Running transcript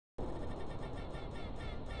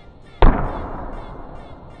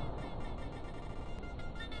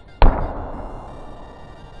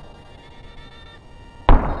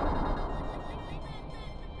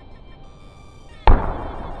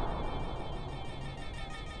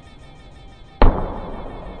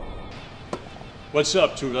What's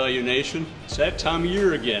up, True Value Nation? It's that time of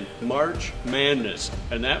year again, March Madness,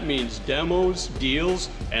 and that means demos, deals,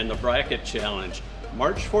 and the bracket challenge.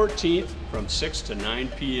 March 14th from 6 to 9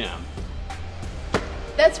 p.m.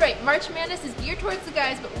 That's right, March Madness is geared towards the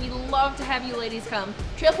guys, but we love to have you ladies come.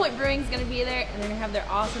 Trail Point Brewing is going to be there, and they're going to have their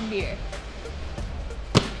awesome beer.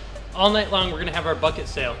 All night long, we're going to have our bucket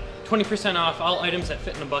sale. 20% off all items that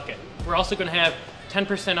fit in a bucket. We're also going to have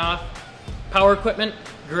 10% off power equipment,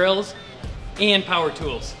 grills, and power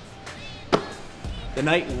tools. The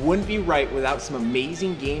night wouldn't be right without some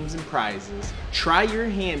amazing games and prizes. Try your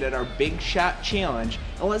hand at our Big Shot Challenge,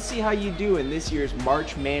 and let's see how you do in this year's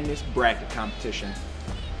March Madness bracket competition.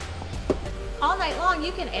 All night long,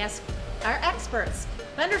 you can ask our experts.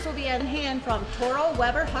 Vendors will be on hand from Toro,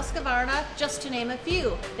 Weber, Husqvarna, just to name a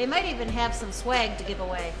few. They might even have some swag to give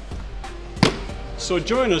away. So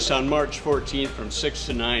join us on March 14th from 6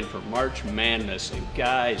 to 9 for March Madness. And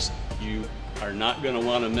guys, you are not going to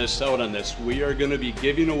want to miss out on this. We are going to be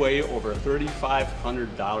giving away over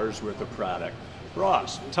 $3,500 worth of product.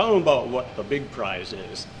 Ross, tell them about what the big prize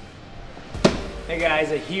is. Hey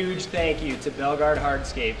guys, a huge thank you to Belgard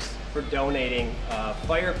Hardscapes for donating a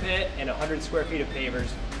fire pit and 100 square feet of pavers,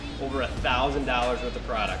 over $1,000 worth of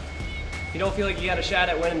product. If you don't feel like you got a shot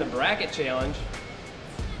at winning the bracket challenge,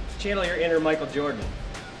 channel your inner Michael Jordan.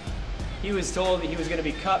 He was told that he was going to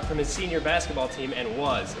be cut from his senior basketball team and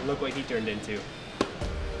was, and look what he turned into.